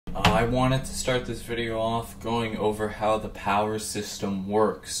I wanted to start this video off going over how the power system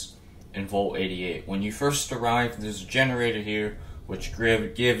works in Vault-88. When you first arrive, there's a generator here which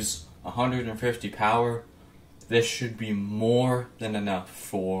gives 150 power. This should be more than enough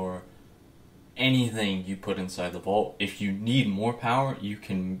for anything you put inside the vault. If you need more power, you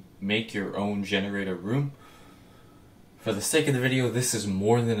can make your own generator room. For the sake of the video, this is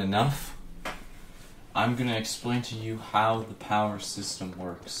more than enough. I'm going to explain to you how the power system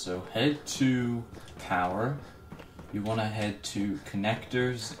works. So head to power. You want to head to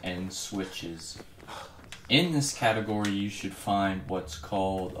connectors and switches. In this category, you should find what's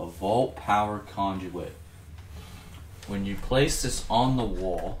called a vault power conduit. When you place this on the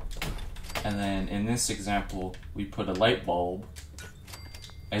wall, and then in this example, we put a light bulb,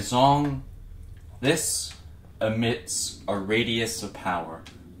 as long this emits a radius of power,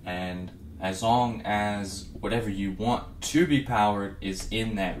 and as long as whatever you want to be powered is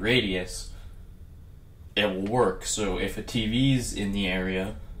in that radius, it will work. So if a TV's in the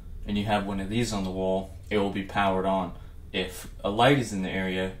area and you have one of these on the wall, it will be powered on. If a light is in the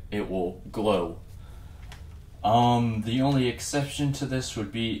area, it will glow. The only exception to this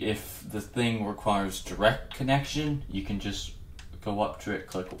would be if the thing requires direct connection. You can just go up to it,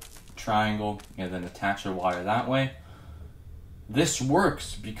 click triangle, and then attach a wire that way. This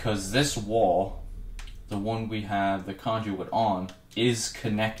works because this wall, the one we have the conduit on, is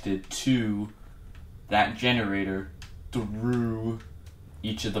connected to that generator through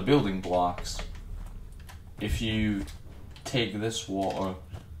each of the building blocks. If you take this wall, or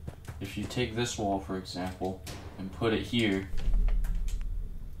if you take this wall for example, and put it here,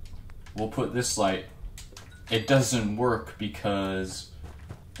 we'll put this light. It doesn't work because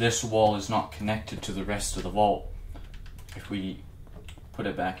this wall is not connected to the rest of the vault. If we put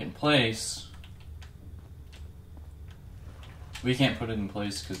it back in place, we can't put it in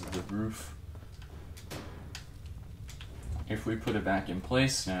place because of the roof. If we put it back in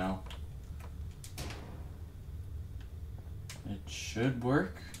place now, it should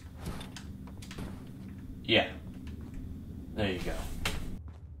work. Yeah, there you go.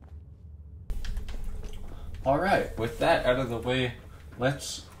 Alright, with that out of the way,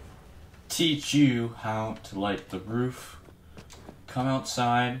 let's teach you how to light the roof. Come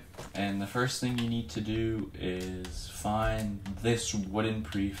outside, and the first thing you need to do is find this wooden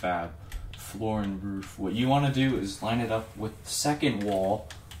prefab floor and roof. What you want to do is line it up with the second wall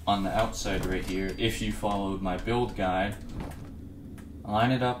on the outside right here. If you followed my build guide,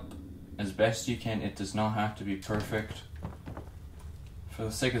 line it up as best you can. It does not have to be perfect. For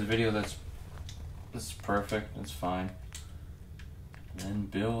the sake of the video, that's perfect, that's fine. Then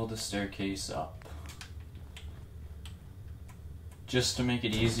build a staircase up. Just to make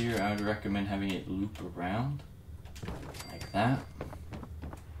it easier, I would recommend having it loop around, like that.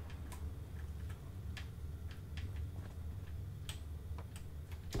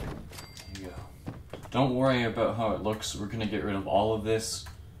 There you go. Don't worry about how it looks, we're going to get rid of all of this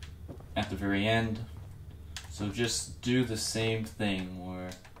at the very end. So just do the same thing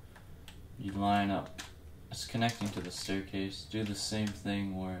where you line up, it's connecting to the staircase, do the same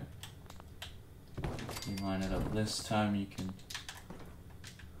thing where you line it up. This time you can,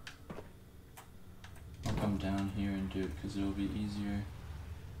 I'll come down here and do it because it will be easier.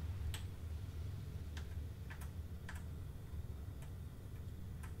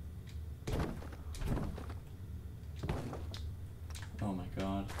 Oh my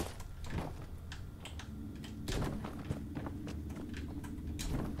god.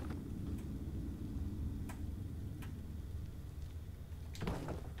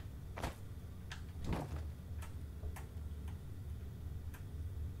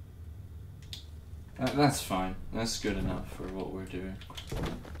 That's fine. That's good enough for what we're doing.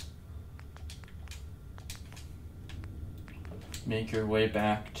 Make your way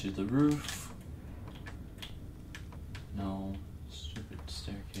back to the roof. No, stupid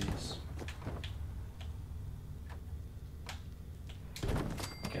staircase.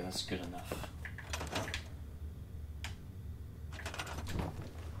 Okay, that's good enough.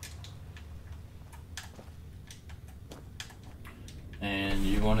 And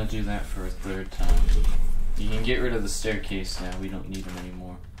you want to do that for a third time. You can get rid of the staircase now, we don't need them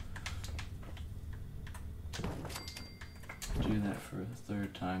anymore. Do that for a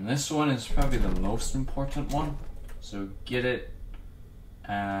third time. This one is probably the most important one, so get it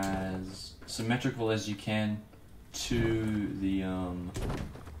as symmetrical as you can to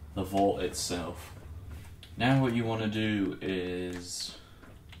the vault itself. Now what you want to do is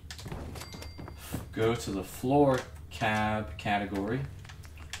go to the floor category.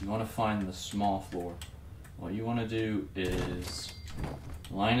 You want to find the small floor. What you want to do is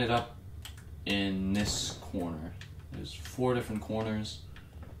line it up in this corner. There's 4 different corners.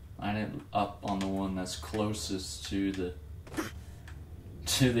 Line it up on the one that's closest to the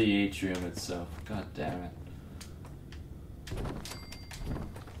atrium itself. God damn it.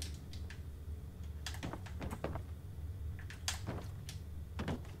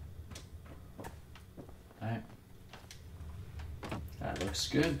 Alright. That looks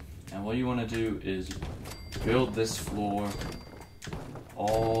good. Now what you want to do is build this floor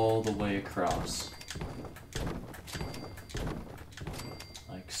all the way across.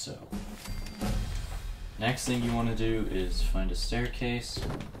 Like so. Next thing you want to do is find a staircase.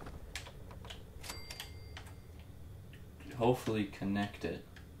 Hopefully connect it.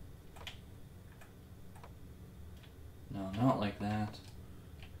 No, not like that.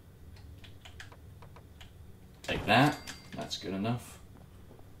 Like that. That's good enough.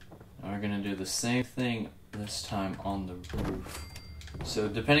 Now we're going to do the same thing this time on the roof. So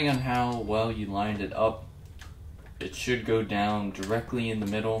depending on how well you lined it up, it should go down directly in the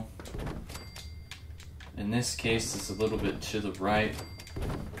middle. In this case, it's a little bit to the right.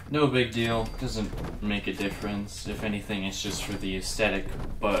 No big deal, doesn't make a difference. If anything, it's just for the aesthetic.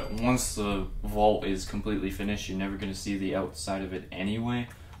 But once the vault is completely finished, you're never going to see the outside of it anyway.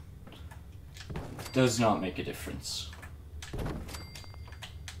 Does not make a difference.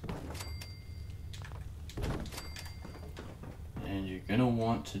 And you're going to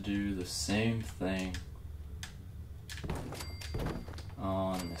want to do the same thing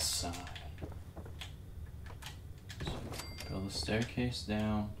on this side. So build a staircase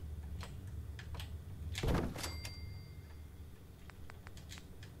down.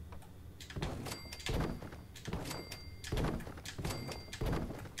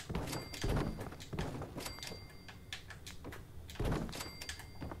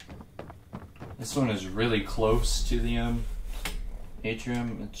 This one is really close to the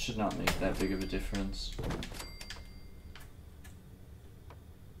atrium. It should not make that big of a difference.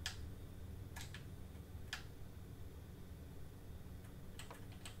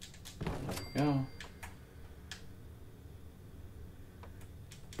 There we go.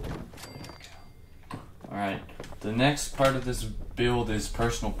 There we go. Alright, the next part of this build is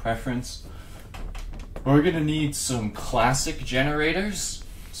personal preference. We're gonna need some classic generators.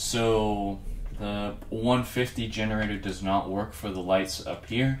 So the 150 generator does not work for the lights up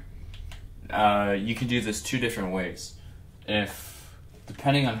here. You can do this 2 different ways.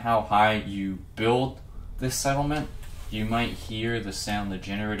 Depending on how high you build this settlement, you might hear the sound the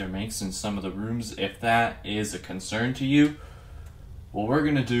generator makes in some of the rooms. If that is a concern to you, what we're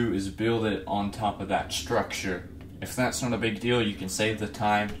gonna do is build it on top of that structure. If that's not a big deal, you can save the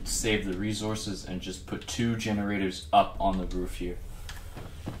time, save the resources, and just put 2 generators up on the roof here.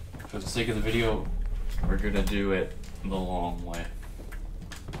 For the sake of the video, we're gonna do it the long way.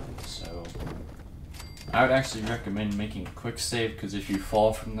 So, I would actually recommend making a quick save, because if you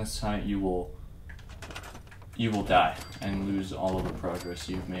fall from this height, you will die and lose all of the progress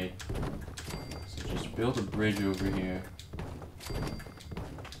you've made. So just build a bridge over here.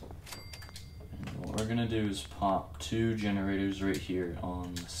 And what we're gonna do is pop 2 generators right here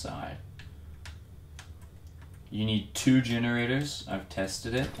on the side. You need 2 generators. I've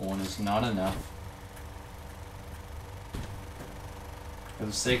tested it. 1 is not enough. For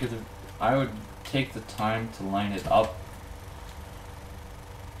the sake of I would take the time to line it up.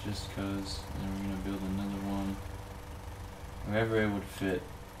 Just because then we're gonna build another one. Wherever it would fit.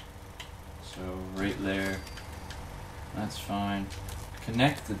 So right there. That's fine.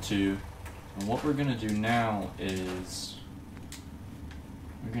 Connect the 2. And what we're gonna do now is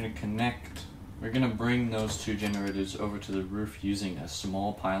we're gonna bring those 2 generators over to the roof using a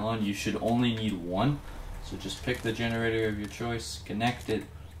small pylon. You should only need 1, so just pick the generator of your choice, connect it,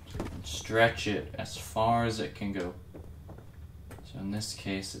 and stretch it as far as it can go. So in this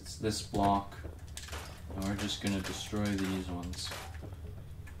case, it's this block, and we're just gonna destroy these ones.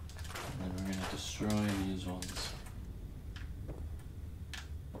 And then we're gonna destroy these ones.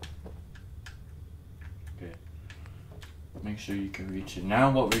 Okay. Make sure you can reach it.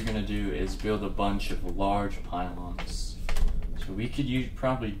 Now what we're gonna do is build a bunch of large pylons. So we could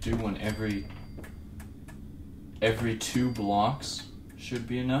probably do one every 2 blocks should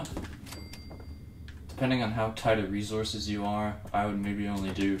be enough. Depending on how tight of resources you are, I would maybe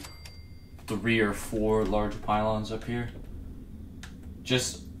only do 3 or 4 large pylons up here.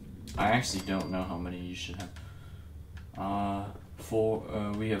 I actually don't know how many you should have.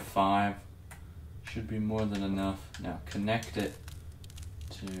 4, we have 5. Should be more than enough. Now connect it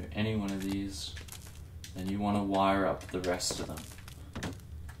to any one of these, and you want to wire up the rest of them.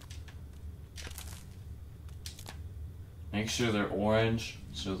 Make sure they're orange,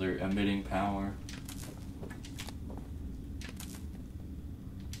 so they're emitting power.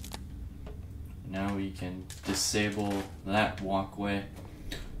 Now we can disable that walkway.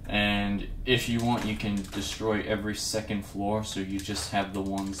 And if you want, you can destroy every second floor, so you just have the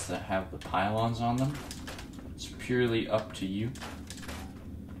ones that have the pylons on them. It's purely up to you.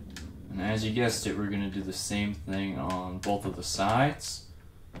 And as you guessed it, we're going to do the same thing on both of the sides.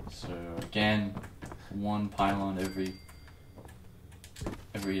 So again, one pylon every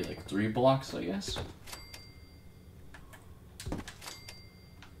like 3 blocks, I guess.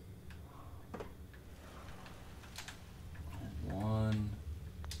 And one.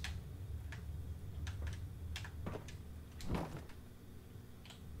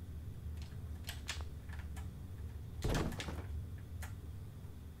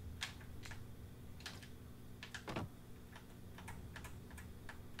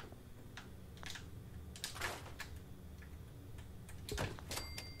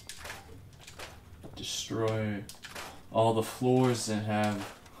 Destroy all the floors that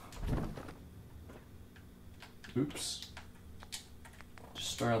have,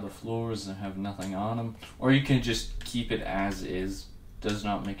 destroy all the floors that have nothing on them, or you can just keep it as is, does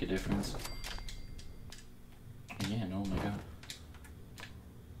not make a difference. Yeah, oh my god.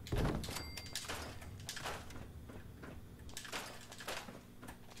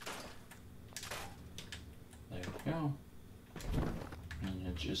 There we go. And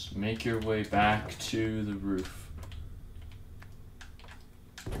you just make your way back to the roof.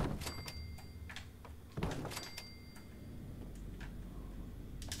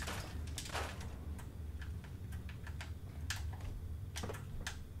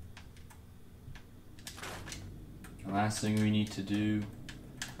 The last thing we need to do,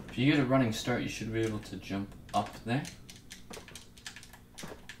 if you get a running start, you should be able to jump up there.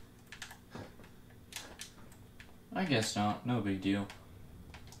 I guess not, no big deal.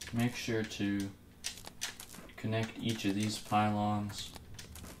 Make sure to connect each of these pylons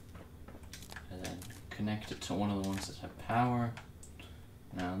and then connect it to one of the ones that have power.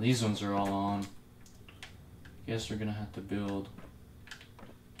 Now these ones are all on. Guess we're gonna have to build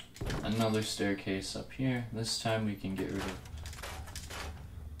another staircase up here. This time we can get rid of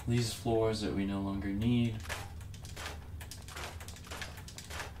these floors that we no longer need.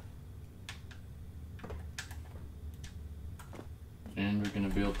 And we're going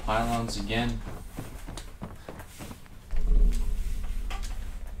to build pylons again.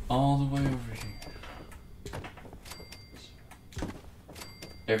 All the way over here.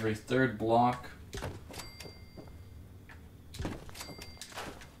 Every 3rd block.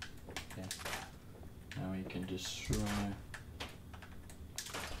 Okay. Now we can destroy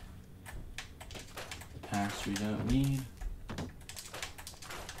the paths we don't need.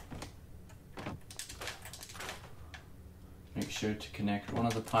 Make sure to connect one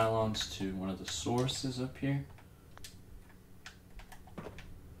of the pylons to one of the sources up here.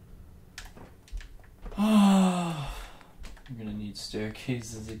 Ah, I'm gonna need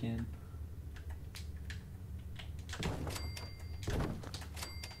staircases again.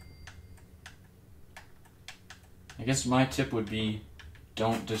 I guess my tip would be,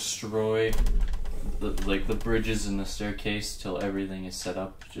 don't destroy the bridges and the staircase till everything is set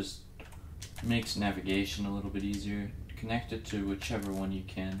up. Just makes navigation a little bit easier. Connect it to whichever one you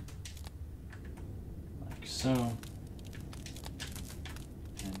can, like so,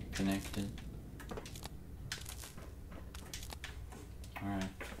 and connect it. Alright.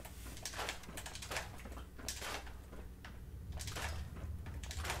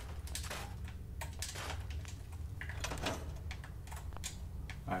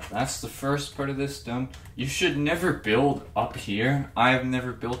 Alright, that's the first part of this done. You should never build up here. I've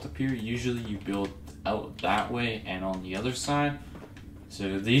never built up here. Usually you build out that way and on the other side,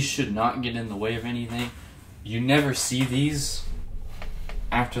 so these should not get in the way of anything. You never see these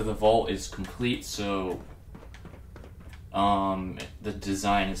after the vault is complete, so the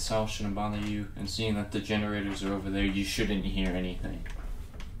design itself shouldn't bother you, and seeing that the generators are over there, you shouldn't hear anything.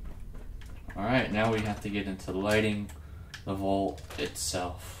 Alright, now we have to get into lighting the vault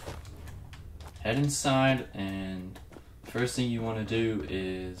itself. Head inside, and the first thing you want to do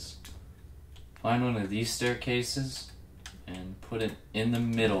is find one of these staircases and put it in the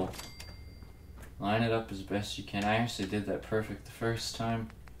middle. Line it up as best you can. I actually did that perfect the first time.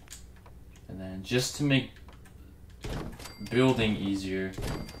 And then just to make building easier,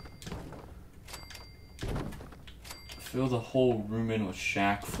 fill the whole room in with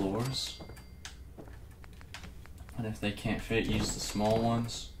shack floors. And if they can't fit, use the small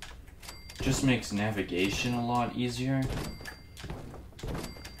ones. Just makes navigation a lot easier.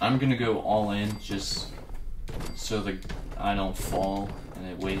 I'm gonna go all in just so the I don't fall and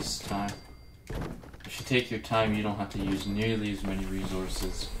it wastes time. If you take your time, you don't have to use nearly as many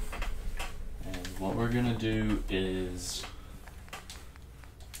resources. And what we're gonna do is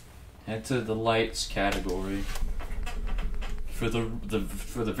head to the lights category. For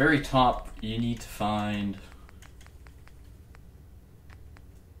the very top, you need to find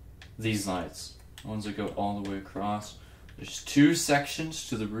these lights, the ones that go all the way across. There's two sections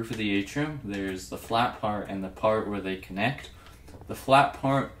to the roof of the atrium. There's the flat part and the part where they connect. The flat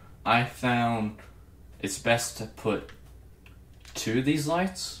part, I found it's best to put two of these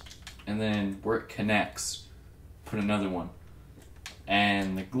lights, and then where it connects, put another one.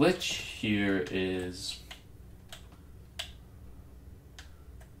 And the glitch here is,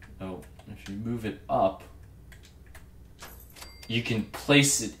 if you move it up, you can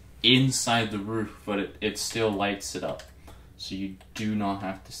place it inside the roof, but it still lights it up. So you do not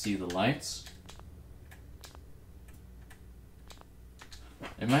have to see the lights.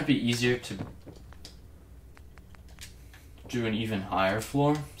 It might be easier to do an even higher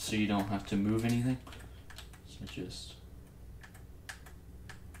floor so you don't have to move anything. So just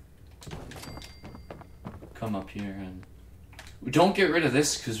come up here, and we don't get rid of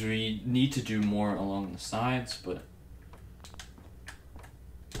this because we need to do more along the sides, but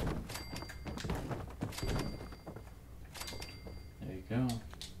there you go.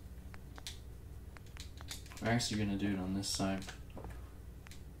 We're actually going to do it on this side.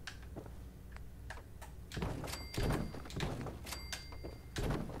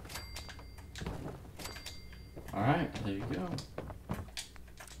 Alright, there you go.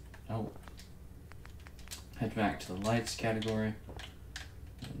 Oh. Head back to the lights category.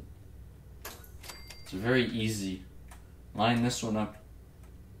 It's very easy. Line this one up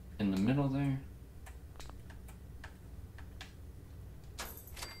in the middle there.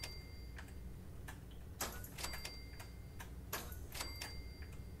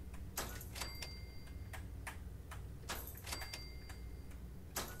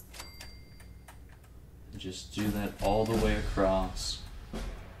 Just do that all the way across.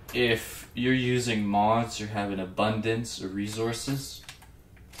 If you're using mods or have an abundance of resources,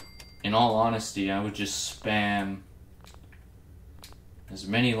 in all honesty, I would just spam as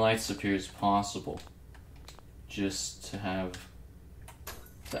many lights up here as possible just to have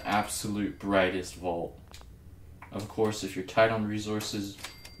the absolute brightest vault. Of course, if you're tight on resources,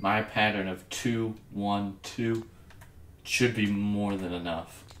 my pattern of 2, 1, 2 should be more than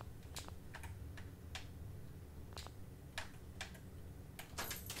enough.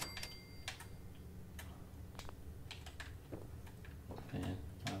 And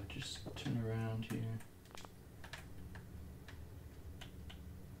I'll just turn around here.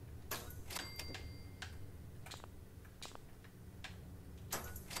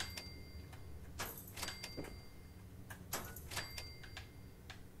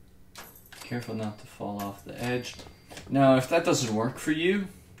 Careful not to fall off the edge. Now, if that doesn't work for you,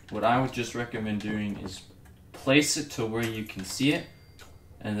 what I would just recommend doing is place it to where you can see it,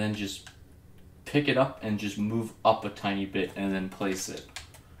 and then just pick it up and just move up a tiny bit and then place it.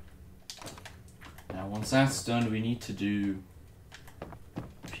 Now, once that's done, we need to do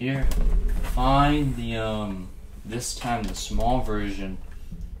up here, find the this time the small version,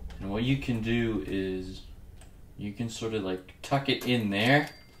 and what you can do is you can sort of like tuck it in there,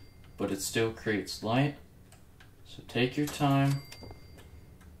 but it still creates light. So take your time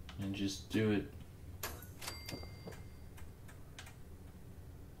and just do it.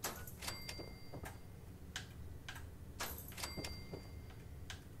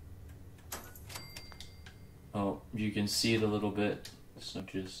 Oh, you can see it a little bit, so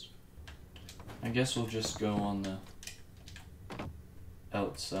just, I guess we'll just go on the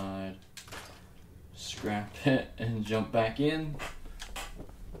outside, scrap it and jump back in.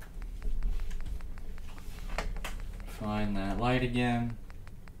 Find that light again.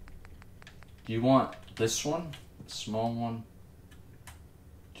 You want this one, the small one.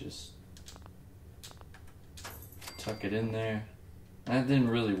 Just tuck it in there. That didn't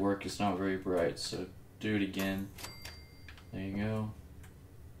really work, it's not very bright, so do it again. There you go.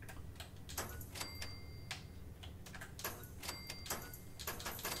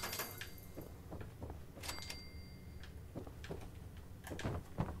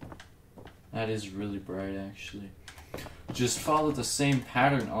 That is really bright, actually. Just follow the same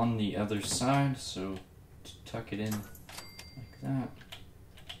pattern on the other side, so tuck it in like that.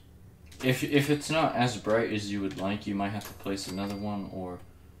 If it's not as bright as you would like, you might have to place another one, or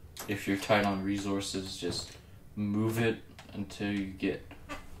if you're tight on resources, just move it until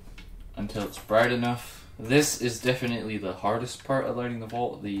it's bright enough. This is definitely the hardest part of lighting the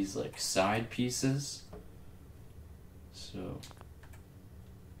vault, these like side pieces. So So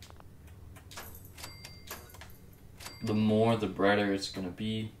the more, the brighter it's going to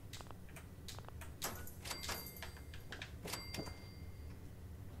be.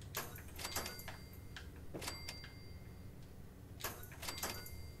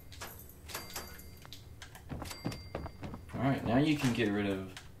 Alright, now you can get rid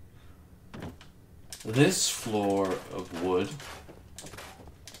of this floor of wood.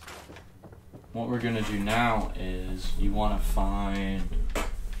 What we're going to do now is you want to find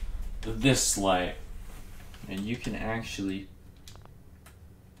this light. And you can actually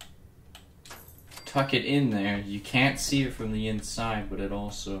tuck it in there. You can't see it from the inside, but it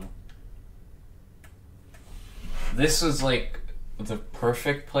also... This is like the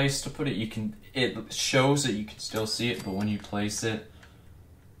perfect place to put it. It shows that you can still see it, but when you place it,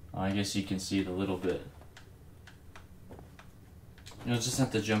 I guess you can see it a little bit. You'll just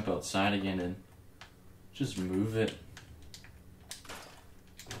have to jump outside again and just move it.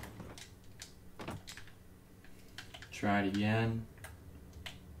 Try it again.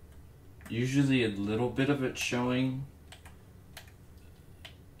 Usually a little bit of it showing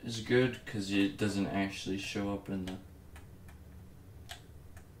is good because it doesn't actually show up in the...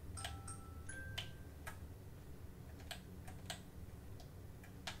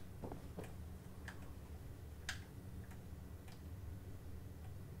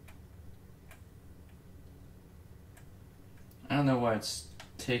 I don't know why it's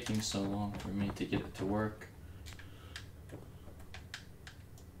taking so long for me to get it to work.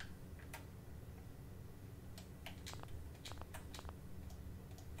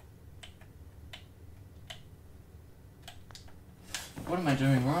 What am I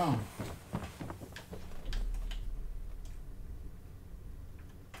doing wrong?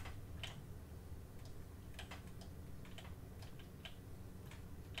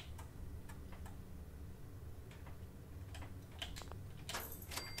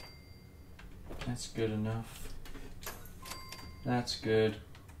 That's good enough. That's good.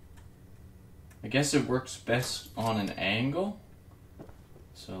 I guess it works best on an angle.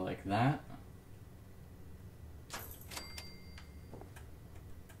 So like that.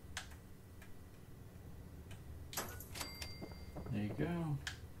 There you go.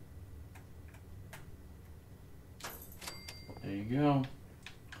 There you go.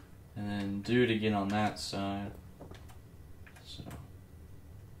 And then do it again on that side. So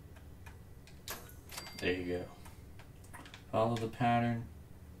there you go. Follow the pattern.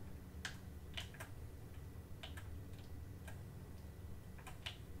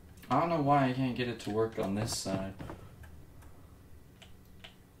 I don't know why I can't get it to work on this side.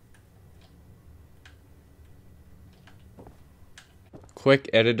 Quick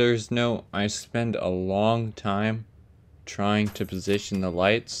editor's note, I spend a long time trying to position the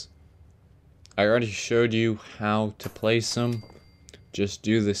lights. I already showed you how to place them. Just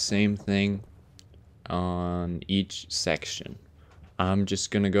do the same thing on each section. I'm just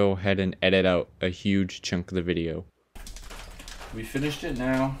gonna go ahead and edit out a huge chunk of the video. We finished it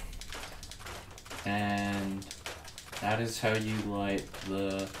now, and that is how you light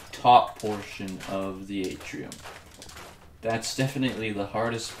the top portion of the atrium. That's definitely the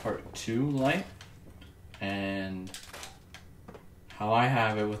hardest part to light, and how I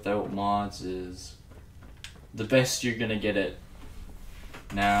have it without mods is the best you're gonna get it.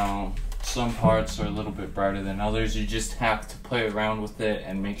 Now, some parts are a little bit brighter than others. You just have to play around with it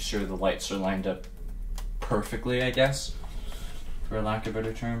and make sure the lights are lined up perfectly, I guess, for lack of a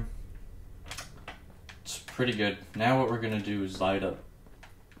better term. It's pretty good. Now what we're gonna do is light up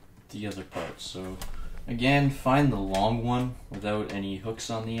the other parts. So again, find the long one without any hooks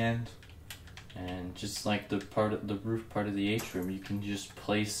on the end, and just like the roof part of the atrium, you can just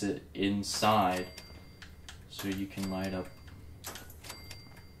place it inside so you can light up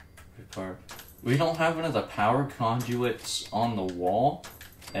every part. We don't have one of the power conduits on the wall,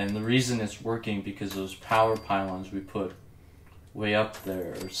 and the reason it's working because those power pylons we put way up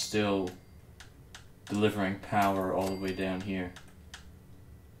there are still delivering power all the way down here.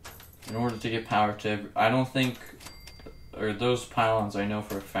 In order to get power to I don't think, or those pylons I know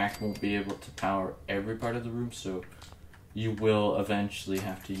for a fact won't be able to power every part of the room, so you will eventually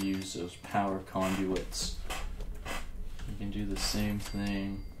have to use those power conduits. You can do the same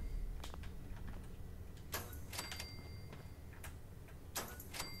thing.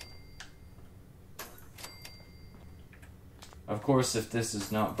 Of course, if this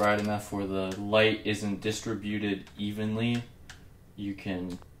is not bright enough or the light isn't distributed evenly, you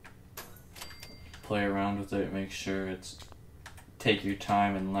can play around with it, make sure it's, take your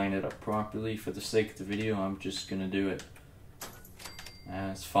time and line it up properly. For the sake of the video, I'm just gonna do it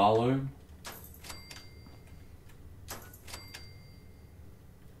as followed.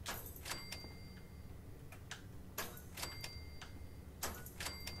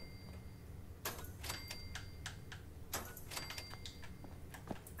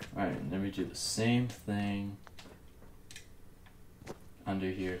 then we do the same thing under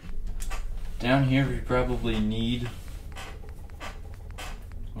here. Down here we probably need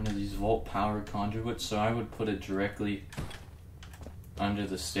one of these volt power conduits, so I would put it directly under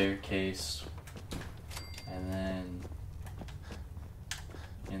the staircase, and then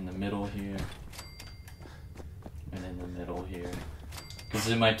in the middle here, and in the middle here. Because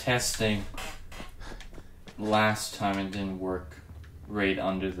in my testing last time it didn't work right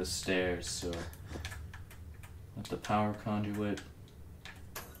under the stairs, so with the power conduit.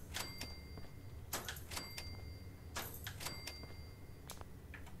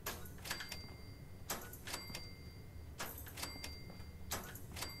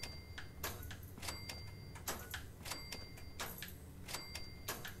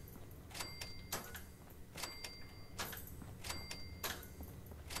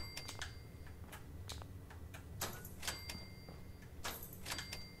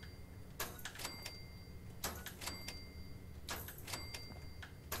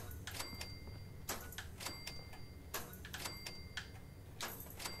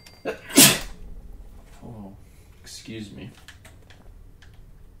 Oh, excuse me.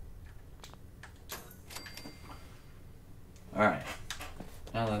 Alright,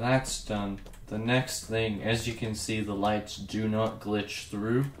 now that that's done, the next thing, as you can see, the lights do not glitch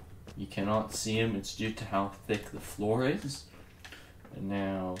through. You cannot see them, it's due to how thick the floor is. And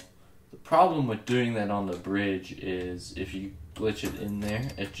now, the problem with doing that on the bridge is if you glitch it in there,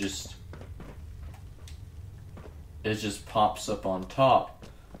 it just pops up on top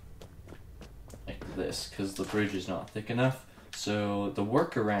like this, because the bridge is not thick enough. So the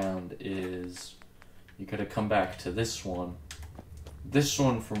workaround is you gotta come back to this one. This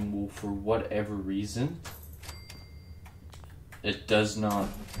one, for whatever reason, it does not,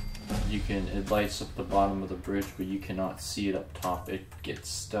 it lights up the bottom of the bridge, but you cannot see it up top. It gets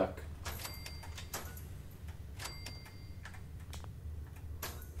stuck.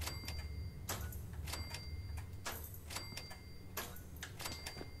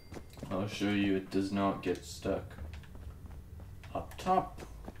 I'll show you, it does not get stuck up top.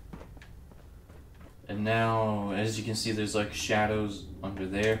 And now, as you can see, there's like shadows under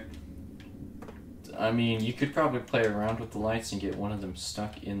there. I mean, you could probably play around with the lights and get one of them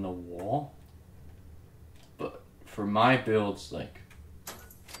stuck in the wall. But for my builds, like,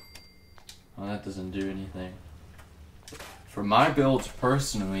 oh, that doesn't do anything. For my builds,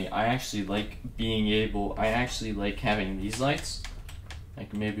 personally, I actually like having these lights.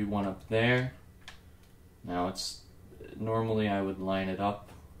 Like maybe one up there. Now normally I would line it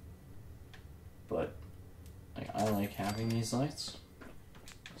up, but like I like having these lights.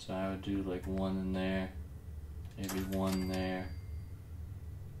 So I would do like one in there, maybe one there,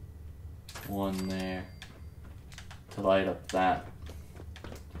 one there, to light up that.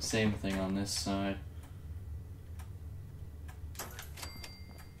 Same thing on this side.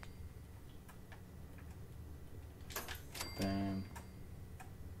 Bam.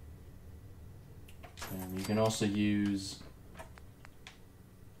 And you can also use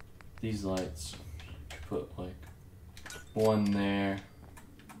these lights. You could put like one there,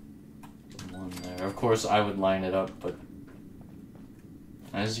 one there. Of course I would line it up, but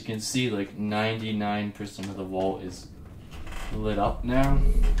as you can see, like 99% of the vault is lit up now.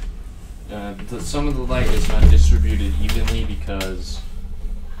 Some of the light is not distributed evenly because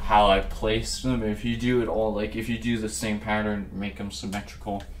how I place them. If you do it all, like if you do the same pattern, make them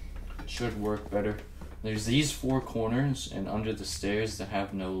symmetrical, it should work better. There's these four corners and under the stairs that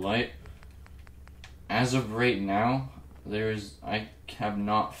have no light. As of right now, I have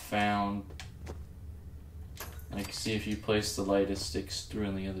not found, like, see if you place the light, it sticks through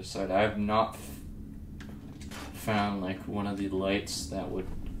on the other side. I have not found like one of the lights that would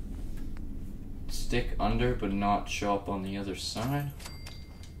stick under but not show up on the other side.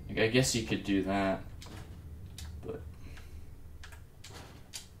 Like, I guess you could do that, but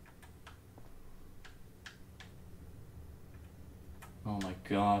oh my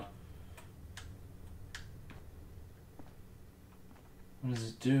god. What is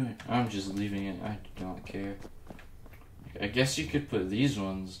it doing? I'm just leaving it. I do not care. I guess you could put these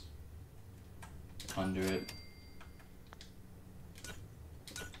ones under it.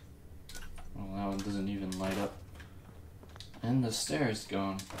 Oh, that one doesn't even light up. And the stairs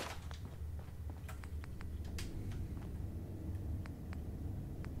gone.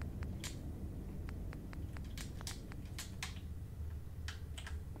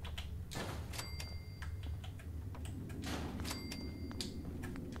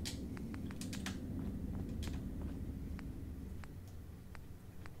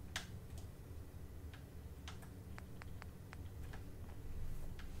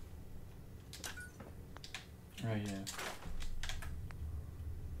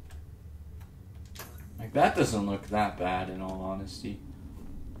 Like, that doesn't look that bad, in all honesty.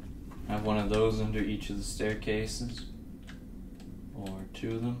 I have one of those under each of the staircases. Or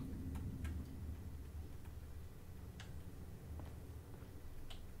two of them.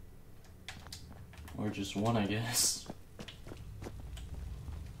 Or just one, I guess.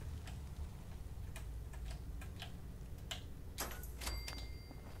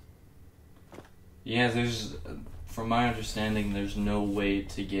 Yeah, from my understanding, there's no way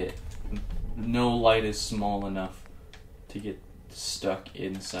to get, no light is small enough to get stuck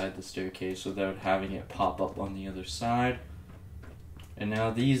inside the staircase without having it pop up on the other side. And now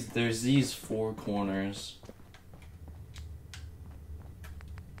there's these four corners.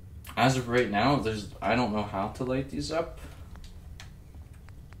 As of right now, I don't know how to light these up.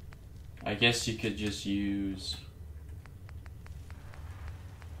 I guess you could just use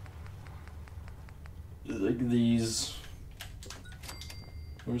like these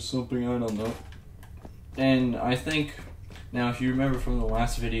or something, I don't know. And I think, now if you remember from the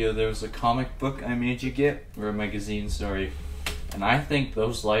last video, there was a comic book I made you get, or a magazine, sorry. And I think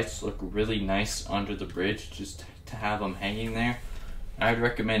those lights look really nice under the bridge, just to have them hanging there. I'd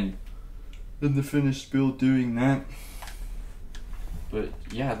recommend in the finished build doing that. But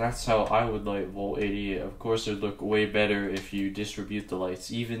yeah, that's how I would light Vault-88. Of course, it would look way better if you distribute the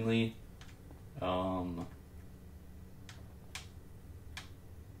lights evenly.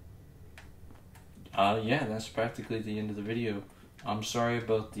 Yeah, that's practically the end of the video. I'm sorry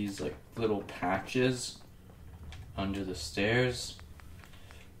about these like little patches under the stairs.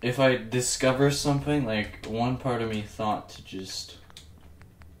 If I discover something, like one part of me thought to just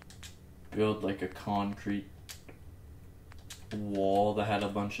build like a concrete wall that had a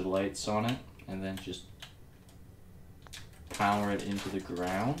bunch of lights on it and then just power it into the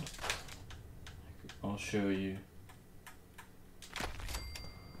ground. I'll show you.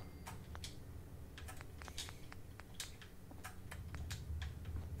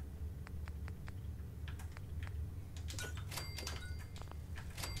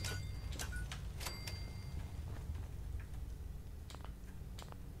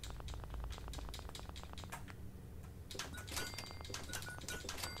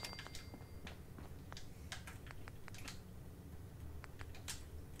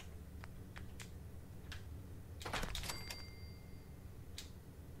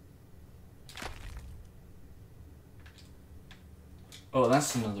 Oh,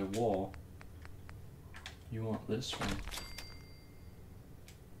 that's another wall. You want this one.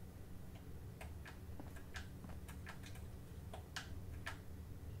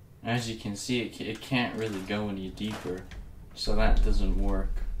 As you can see, it can't really go any deeper, so that doesn't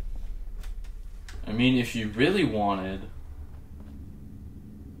work. I mean, if you really wanted,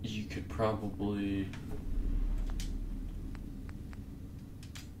 you could probably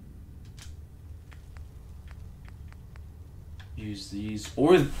use these,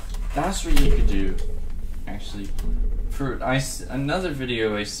 or that's what you could do. Actually, for another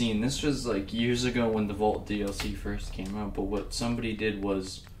video I seen, this was like years ago when the Vault DLC first came out, but what somebody did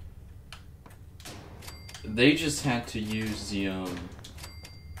was they just had to use the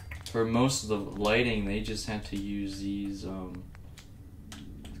for most of the lighting, they just had to use these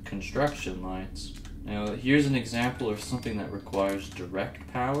construction lights. Now here's an example of something that requires direct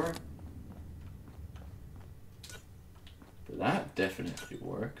power. But that definitely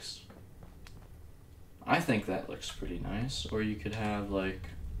works. I think that looks pretty nice. Or you could have like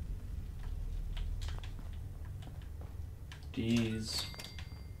these.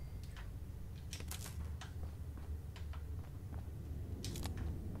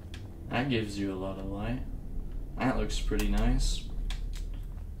 That gives you a lot of light. That looks pretty nice.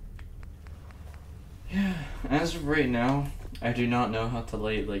 Yeah, as of right now, I do not know how to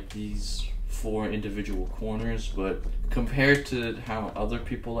light like these 4 individual corners, but compared to how other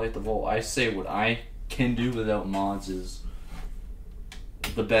people light the vault, I say what I can do without mods is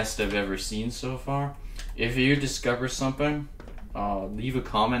the best I've ever seen so far. If you discover something, leave a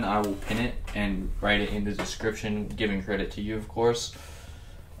comment. I will pin it and write it in the description, giving credit to you, of course.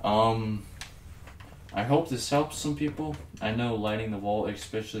 I hope this helps some people. I know lighting the vault,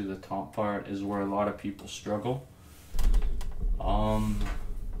 especially the top part, is where a lot of people struggle.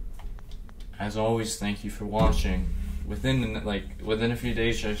 As always, thank you for watching. Within a few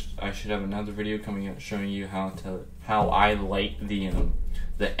days, I should have another video coming out showing you how I light the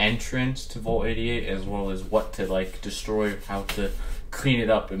entrance to Vault-88, as well as what to like destroy, how to clean it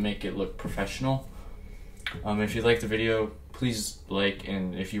up and make it look professional. If you like the video, please like,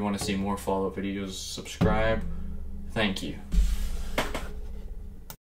 and if you want to see more follow-up videos, subscribe. Thank you.